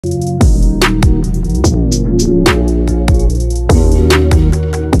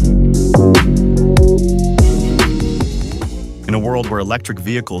world where electric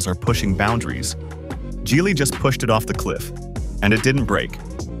vehicles are pushing boundaries, Geely just pushed it off the cliff, and it didn't break.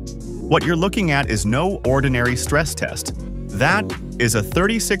 What you're looking at is no ordinary stress test. That is a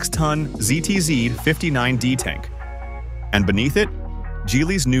 36-ton ZTZ-59D tank. And beneath it,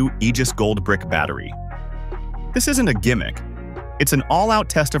 Geely's new Aegis gold brick battery. This isn't a gimmick. It's an all-out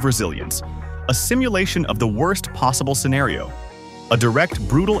test of resilience, a simulation of the worst possible scenario, a direct,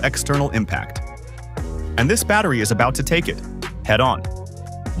 brutal external impact. And this battery is about to take it, head-on.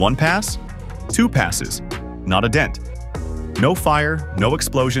 1 pass, 2 passes, not a dent. No fire, no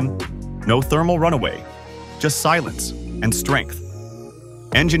explosion, no thermal runaway, just silence and strength.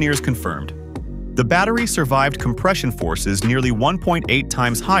 Engineers confirmed. The battery survived compression forces nearly 1.8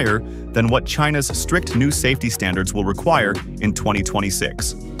 times higher than what China's strict new safety standards will require in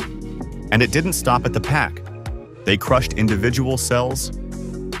 2026. And it didn't stop at the pack. They crushed individual cells,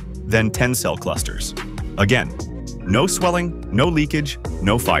 then 10-cell clusters. Again, no swelling, no leakage,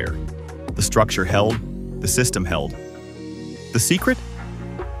 no fire. The structure held, the system held. The secret?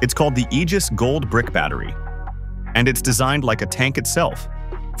 It's called the Aegis Gold Brick Battery, and it's designed like a tank itself,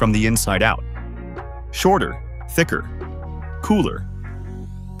 from the inside out. Shorter, thicker, cooler,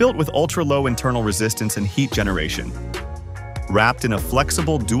 built with ultra-low internal resistance and heat generation, wrapped in a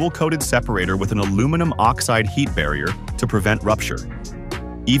flexible dual-coated separator with an aluminum oxide heat barrier to prevent rupture,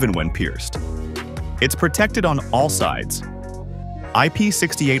 even when pierced. It's protected on all sides.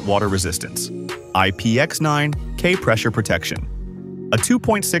 IP68 water resistance, IPX9K pressure protection, a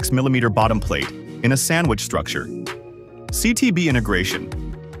 2.6mm bottom plate in a sandwich structure, CTB integration.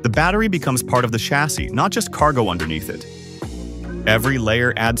 The battery becomes part of the chassis, not just cargo underneath it. Every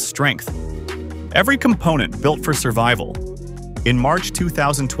layer adds strength. Every component built for survival. In March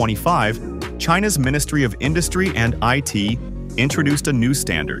 2025, China's Ministry of Industry and IT introduced a new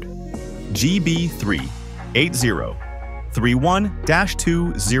standard, GB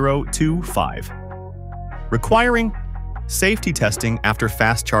 38031-2025, requiring safety testing after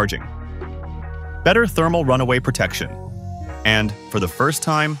fast charging, better thermal runaway protection, and, for the first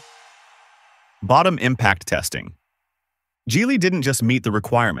time, bottom impact testing. Geely didn't just meet the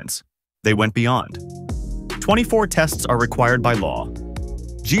requirements, they went beyond. 24 tests are required by law.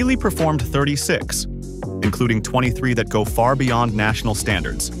 Geely performed 36, including 23 that go far beyond national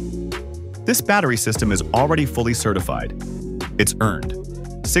standards. This battery system is already fully certified. It's earned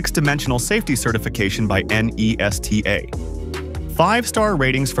 6-dimensional safety certification by NESTA, 5-star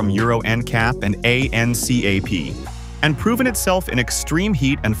ratings from Euro NCAP and ANCAP, and proven itself in extreme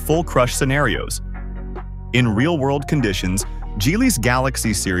heat and full crush scenarios. In real-world conditions, Geely's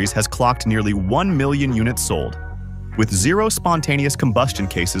Galaxy series has clocked nearly 1 million units sold, with 0 spontaneous combustion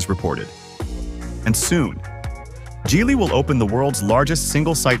cases reported. And soon, Geely will open the world's largest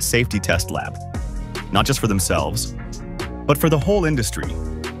single-site safety test lab, not just for themselves, but for the whole industry.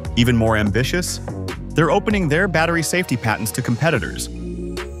 Even more ambitious, they're opening their battery safety patents to competitors.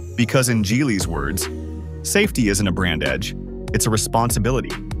 Because in Geely's words, safety isn't a brand edge, it's a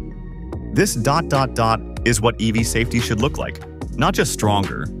responsibility. This ... is what EV safety should look like, not just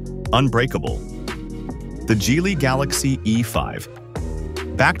stronger, unbreakable. The Geely Galaxy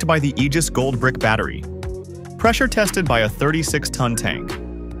E5, backed by the Aegis Gold Brick Battery, pressure tested by a 36-ton tank,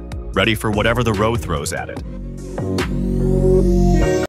 ready for whatever the road throws at it.